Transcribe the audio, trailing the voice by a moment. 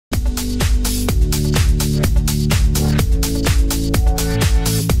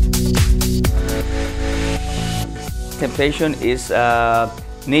Temptation is a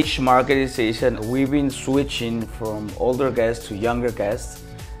niche marketization. We've been switching from older guests to younger guests.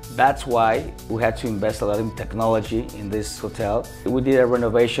 That's why we had to invest a lot in technology in this hotel. We did a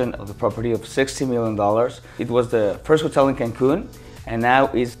renovation of the property of $60 million. It was the first hotel in Cancun, and now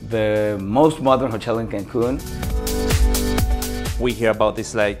it's the most modern hotel in Cancun. We hear about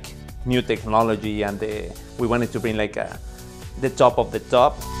this like new technology, and we wanted to bring like the top of the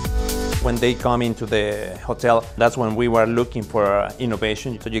top. When they come into the hotel, that's when we were looking for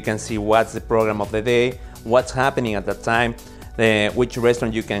innovation, so you can see what's the program of the day, what's happening at that time, which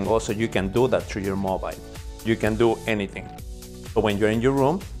restaurant you can go, so you can do that through your mobile. You can do anything. So when you're in your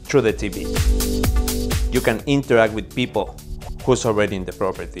room, through the TV, you can interact with people who's already in the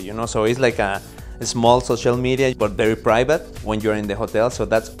property, you know? So it's like a small social media, but very private when you're in the hotel, so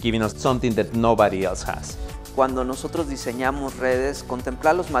that's giving us something that nobody else has. Cuando nosotros diseñamos redes,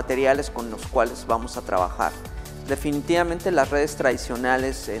 contemplar los materiales con los cuales vamos a trabajar. Definitivamente las redes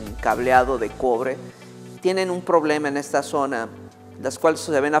tradicionales en cableado de cobre tienen un problema en esta zona, las cuales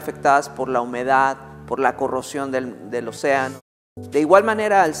se ven afectadas por la humedad, por la corrosión del océano. De igual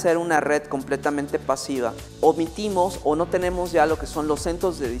manera, al ser una red completamente pasiva, omitimos o no tenemos ya lo que son los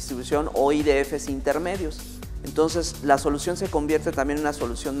centros de distribución o IDFs intermedios. Entonces, la solución se convierte también en una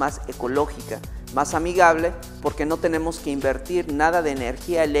solución más ecológica, más amigable, porque no tenemos que invertir nada de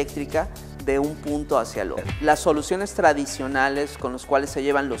energía eléctrica de un punto hacia el otro. Las soluciones tradicionales con las cuales se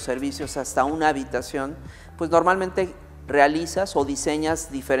llevan los servicios hasta una habitación, pues normalmente realizas o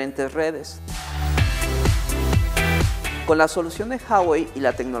diseñas diferentes redes. Con la solución de Huawei y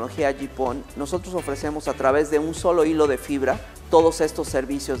la tecnología GPON, nosotros ofrecemos a través de un solo hilo de fibra todos estos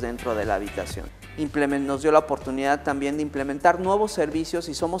servicios dentro de la habitación. Nos dio la oportunidad también de implementar nuevos servicios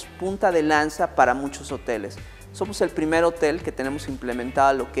y somos punta de lanza para muchos hoteles. Somos el primer hotel que tenemos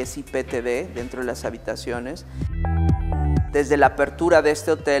implementado lo que es IPTV dentro de las habitaciones. Desde la apertura de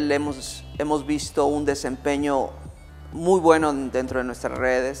este hotel hemos visto un desempeño muy bueno dentro de nuestras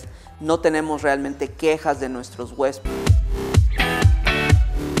redes. No tenemos realmente quejas de nuestros huéspedes.